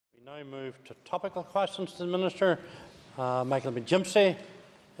now move to topical questions to the Minister. Michael McGimpsey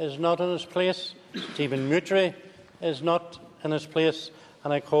is not in his place. Stephen Mutry is not in his place.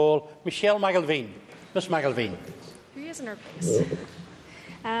 And I call Michelle McIlveen. Miss McIlveen. Who is in her place?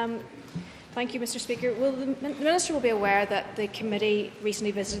 Thank you, Mr. Speaker. Well, the Minister will be aware that the committee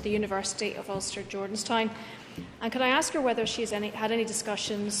recently visited the University of Ulster Jordanstown. And can I ask her whether she has had any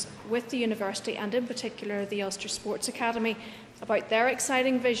discussions with the university and in particular the Ulster Sports Academy about their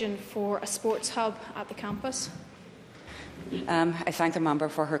exciting vision for a sports hub at the campus? I thank the member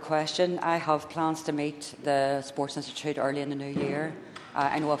for her question. I have plans to meet the Sports Institute early in the new year.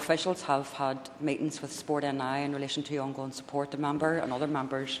 I know officials have had meetings with Sport NI in relation to ongoing support. The member and other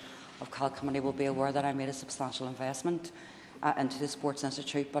members of CAL Committee will be aware that I made a substantial investment into the Sports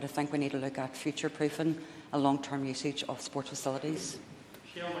Institute, but I think we need to look at future-proofing and long-term usage of sports facilities.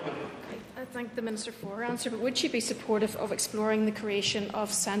 I thank the Minister for her answer, but would she be supportive of exploring the creation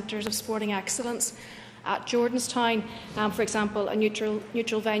of centres of sporting excellence at Jordanstown, for example, a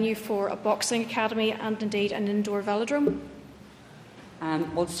neutral venue for a boxing academy and indeed an indoor velodrome?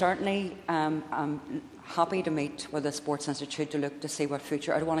 Well, certainly, I'm happy to meet with the Sports Institute to look to see what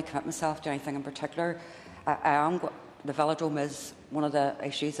future. I don't want to commit myself to anything in particular. The velodrome is one of the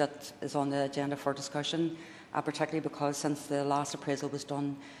issues that is on the agenda for discussion, particularly because since the last appraisal was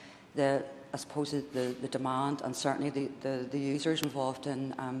done, I suppose the demand and certainly the users involved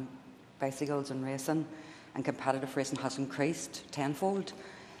in bicycles and racing and competitive racing has increased tenfold.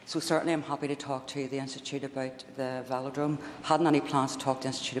 So certainly I'm happy to talk to the Institute about the velodrome. Hadn't any plans to talk to the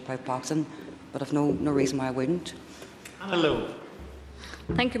Institute about boxing, but I've no reason why I wouldn't. Hello.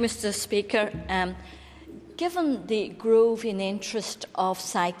 Thank you, Mr. Speaker. Given the growing interest of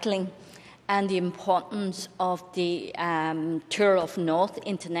cycling and the importance of the Tour of North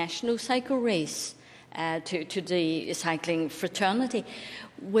International Cycle Race to the cycling fraternity,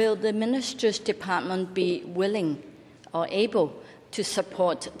 will the Minister's Department be willing or able to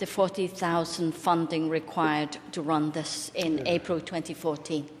support the 40,000 funding required to run this in April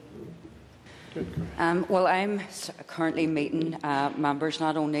 2014? Well, I'm currently meeting members.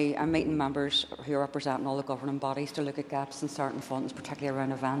 I'm meeting members who are representing all the governing bodies to look at gaps in certain funds, particularly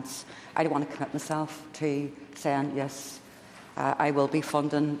around events. I don't want to commit myself to saying yes, I will be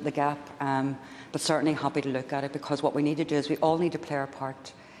funding the gap, but certainly happy to look at it, because what we need to do is we all need to play our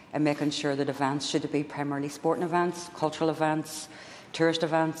part in making sure that events, should it be primarily sporting events, cultural events, tourist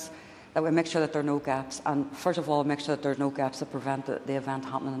events, that we make sure that there are no gaps, and first of all make sure that there are no gaps that prevent the event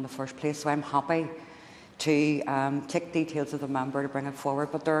happening in the first place. So I'm happy to take details of the member to bring it forward,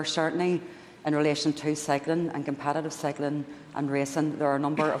 but there are certainly, in relation to cycling and competitive cycling and racing, there are a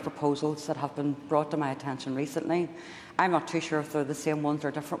number of proposals that have been brought to my attention recently. I'm not too sure if they're the same ones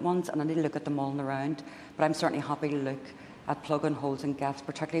or different ones, and I need to look at them all in the round, but I'm certainly happy to look at plugging holes and gaps,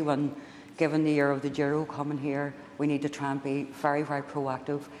 particularly when, given the year of the Giro coming here, we need to try and be very, very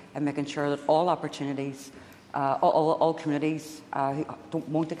proactive in making sure that all opportunities, all communities who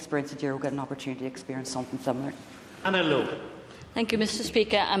won't experience the Giro get an opportunity to experience something similar. Anna Lowe. Thank you, Mr.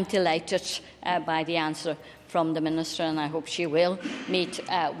 Speaker. I'm delighted by the answer from the Minister, and I hope she will meet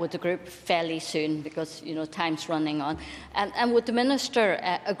with the group fairly soon, because time's running on. And would the Minister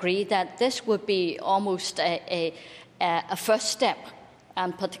agree that this would be almost a first step,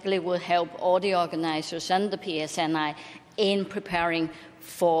 and particularly will help all the organisers and the PSNI in preparing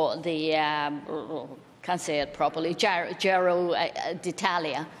for the, can't say it properly, Giro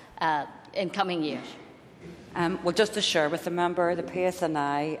d'Italia in coming years? Well, just to share with the member, the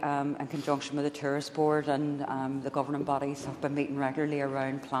PSNI, in conjunction with the Tourist Board and the governing bodies, have been meeting regularly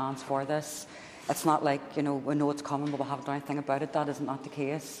around plans for this. It's not like, we know it's coming, but we haven't done anything about it. That is not the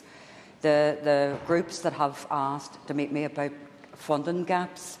case. The groups that have asked to meet me about funding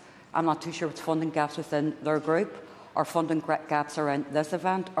gaps, I'm not too sure it's funding gaps within their group, or funding gaps around this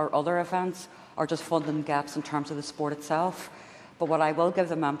event or other events, or just funding gaps in terms of the sport itself. But what I will give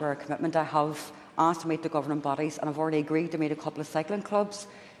the member a commitment, I have asked to meet the governing bodies, and I've already agreed to meet a couple of cycling clubs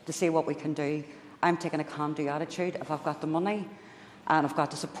to see what we can do. I'm taking a can-do attitude. If I've got the money and I've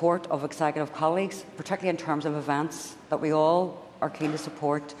got the support of executive colleagues, particularly in terms of events that we all are keen to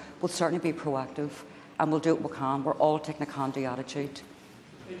support, we'll certainly be proactive and we'll do what we can. We're all taking a can-do attitude.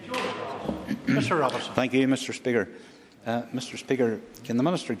 Mr. Robertson. Thank you, Mr. Speaker. Mr. Speaker, can the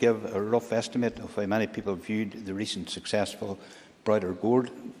Minister give a rough estimate of how many people viewed the recent successful Brighter Hoard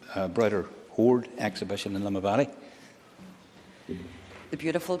exhibition in Limavady? The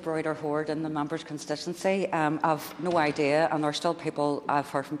beautiful Brighter Hoard in the member's constituency. I've no idea, and there are still people I've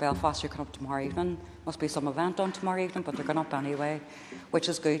heard from Belfast who come up tomorrow evening. Must be some event on tomorrow evening, but they're going up anyway, which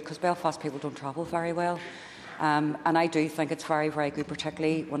is good because Belfast people don't travel very well. And I do think it's very, very good,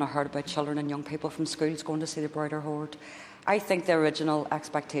 particularly when I heard about children and young people from schools going to see the Browder Horde. I think the original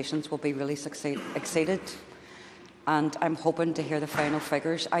expectations will be really exceeded, and I'm hoping to hear the final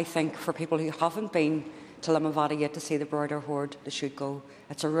figures. I think for people who haven't been to Limavady yet to see the Browder Horde, they should go.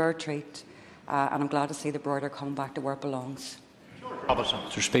 It's a rare treat, and I'm glad to see the Browder coming back to where it belongs.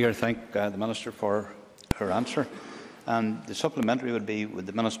 Mr. Speaker, I thank the Minister for her answer. And the supplementary would be, would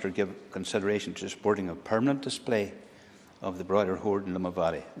the Minister give consideration to supporting a permanent display of the Browder Horde in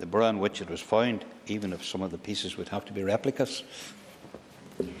Limavady, the borough in which it was found, even if some of the pieces would have to be replicas?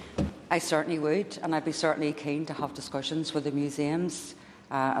 I certainly would, and I'd be certainly keen to have discussions with the museums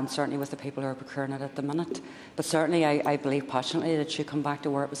and certainly with the people who are procuring it at the minute. But certainly I believe passionately that it should come back to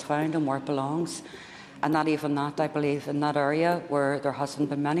where it was found and where it belongs. And not even that, I believe, in that area where there hasn't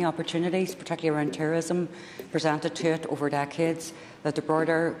been many opportunities, particularly around tourism, presented to it over decades, that the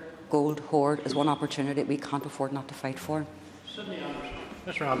Browder Gold Hoard is one opportunity we can't afford not to fight for.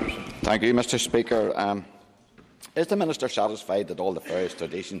 Mr. Anderson. Thank you, Mr. Speaker. Is the Minister satisfied that all the various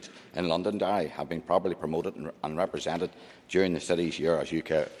traditions in Londonderry have been properly promoted and represented during the city's year as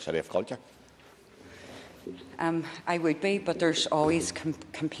UK City of Culture? I would be, but there's always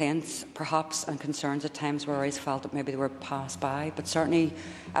complaints, perhaps, and concerns at times where I always felt that maybe they were passed by. But certainly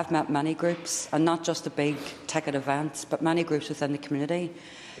I've met many groups, and not just the big ticket events, but many groups within the community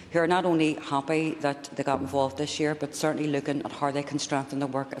who are not only happy that they got involved this year, but certainly looking at how they can strengthen their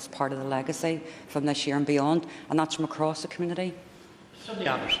work as part of the legacy from this year and beyond, and that's from across the community.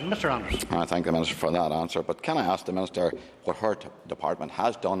 Mr. Anderson. I thank the Minister for that answer, but can I ask the Minister what her department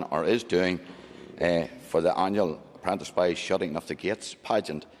has done or is doing for the annual Apprentice Prize Shutting of the Gates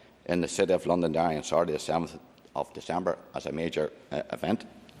pageant in the City of Londonderry on Saturday the 7th of December as a major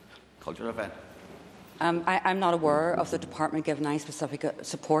cultural event? I'm not aware of the department giving any specific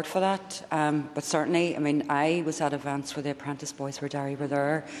support for that, but certainly, I mean, I was at events where the apprentice boys were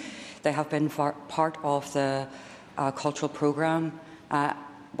there. They have been part of the cultural programme.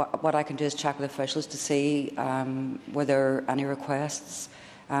 What I can do is check with officials to see were there any requests,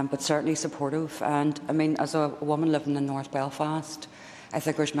 but certainly supportive. And I mean, as a woman living in North Belfast, I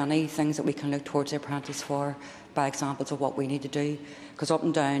think there's many things that we can look towards the apprentice for by examples of what we need to do. Because up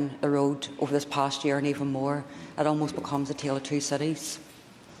and down the road over this past year and even more, it almost becomes a tale of two cities.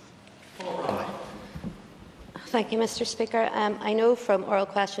 Thank you, Mr. Speaker. I know from oral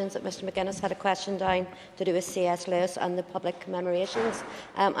questions that Mr McGuinness had a question down to do with C.S. Lewis and the public commemorations.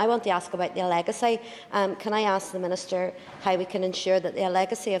 I want to ask about the legacy. Can I ask the Minister how we can ensure that the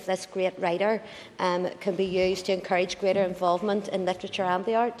legacy of this great writer can be used to encourage greater involvement in literature and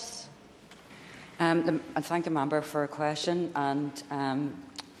the arts? I thank the member for a question, and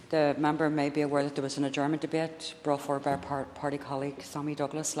the member may be aware that there was an adjournment debate brought forward by our party colleague Sammy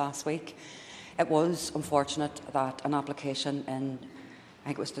Douglas last week. It was unfortunate that an application in, I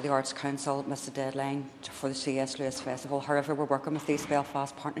think it was to the Arts Council, missed the deadline for the C.S. Lewis Festival. However, we're working with the East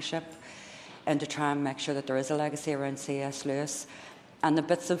Belfast Partnership and to try and make sure that there is a legacy around C.S. Lewis. And the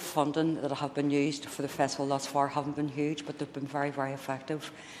bits of funding that have been used for the festival thus far haven't been huge, but they've been very, very effective.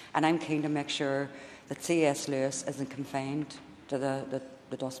 And I'm keen to make sure that C.S. Lewis isn't confined to the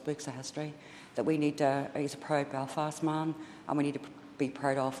dust books of history, that we need to, he's a proud Belfast man, and we need to be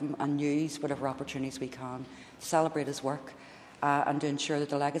proud of him and use whatever opportunities we can to celebrate his work and to ensure that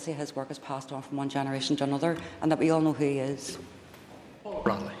the legacy of his work is passed on from one generation to another and that we all know who he is.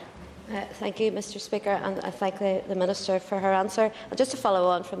 Bradley. Thank you, Mr. Speaker, and I thank the Minister for her answer. Just to follow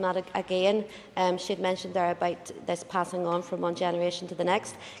on from that again, she had mentioned there about this passing on from one generation to the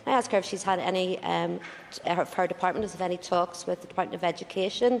next. Can I ask her if she's had any, if her department has had any talks with the Department of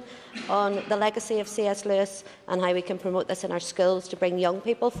Education on the legacy of C.S. Lewis and how we can promote this in our schools to bring young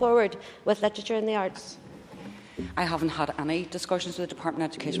people forward with literature and the arts? I haven't had any discussions with the Department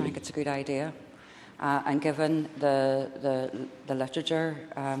of Education. I think it's a good idea. And given the literature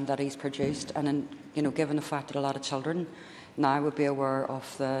that he's produced, and given the fact that a lot of children now would be aware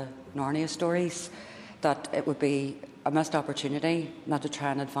of the Narnia stories, that it would be a missed opportunity not to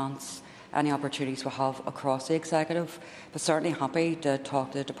try and advance any opportunities we have across the executive. But certainly happy to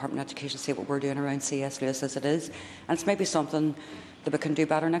talk to the Department of Education, see what we're doing around C.S. Lewis as it is, and it's maybe something that we can do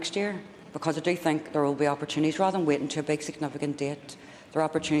better next year, because I do think there will be opportunities rather than waiting to a big significant date. There are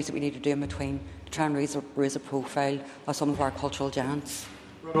opportunities that we need to do in between to try and raise a profile of some of our cultural giants.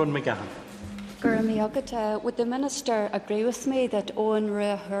 Rowan McGahan. Would the Minister agree with me that Owen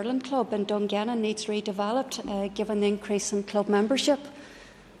Rua Hurling Club in Dungannon needs redeveloped given the increase in club membership?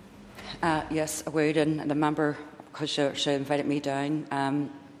 Yes, I would, and the member, because she invited me down,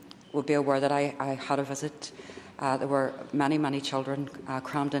 would be aware that I had a visit. There were many children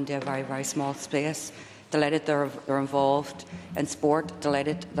crammed into a very, very small space. Delighted they're involved in sport.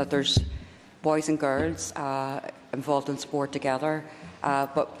 Delighted that there's boys and girls involved in sport together.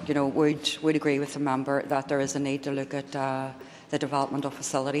 But would agree with the member that there is a need to look at the development of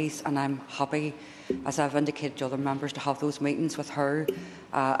facilities, and I'm happy, as I've indicated to other members, to have those meetings with her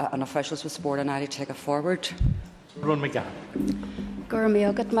and officials with Sport and I to take it forward. Ron McGann.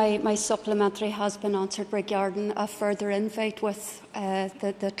 My supplementary has been answered regarding a further invite with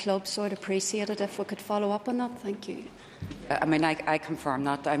the club, so I'd appreciate it if we could follow up on that. Thank you. I confirm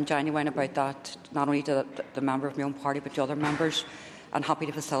that. I'm genuine about that, not only to the member of my own party but to other members, and happy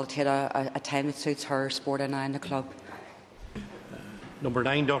to facilitate a time that suits her, Sport and I, in the club. Number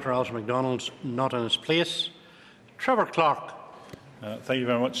 9, Dr. Alison MacDonald's not in his place. Trevor Clark. Thank you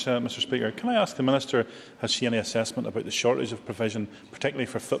very much, Mr. Speaker. Can I ask the Minister, has she any assessment about the shortage of provision, particularly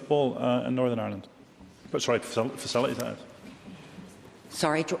for football in Northern Ireland? Facilities, that is.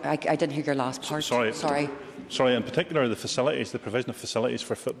 Sorry, I didn't hear your last part. Sorry, in particular, the provision of facilities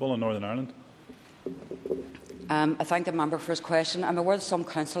for football in Northern Ireland. I thank the member for his question. I'm aware that some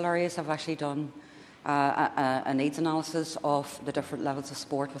council areas have actually done a needs analysis of the different levels of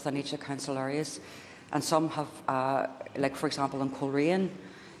sport within each of the council areas. And some have, like for example in Coleraine,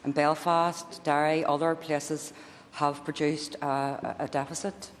 in Belfast, Derry, other places have produced a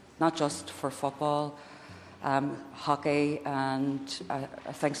deficit, not just for football, hockey and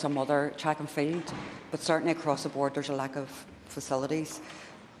I think some other track and field, but certainly across the board there's a lack of facilities.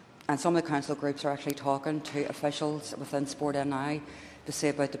 And some of the council groups are actually talking to officials within Sport NI to say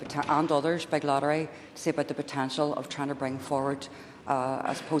about and others, Big Lottery, to say about the potential of trying to bring forward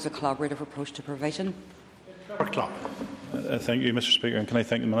I suppose, a collaborative approach to provision. Thank you, Mr. Speaker, and can I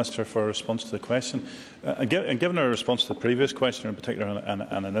thank the Minister for a response to the question. And given her response to the previous question, in particular, and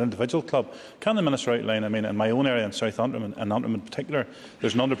an individual club, can the Minister outline, in my own area in South Antrim, and Antrim in particular,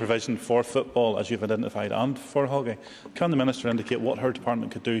 there's an under-provision for football, as you've identified, and for hockey. Can the Minister indicate what her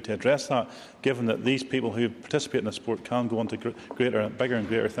department could do to address that, given that these people who participate in the sport can go on to bigger and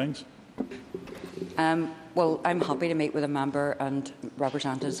greater things? Well, I'm happy to meet with a member and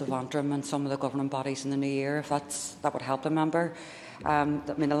representatives of Antrim and some of the governing bodies in the new year, if that would help the member.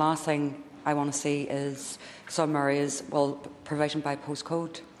 The last thing I want to see is some areas, provision by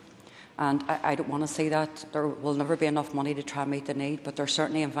postcode. And I don't want to see that. There will never be enough money to try and meet the need, but there are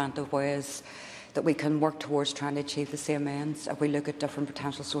certainly inventive ways that we can work towards trying to achieve the same ends if we look at different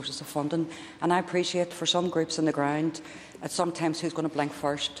potential sources of funding. And I appreciate for some groups on the ground, it's sometimes who's going to blink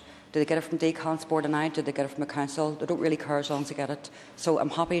first. Do they get it from Decon, Sport and I? Do they get it from a council? They don't really care as long as they get it. So I'm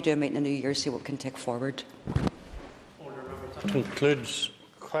happy to do a meeting in the new year, see what we can take forward. That concludes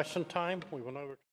question time. We will now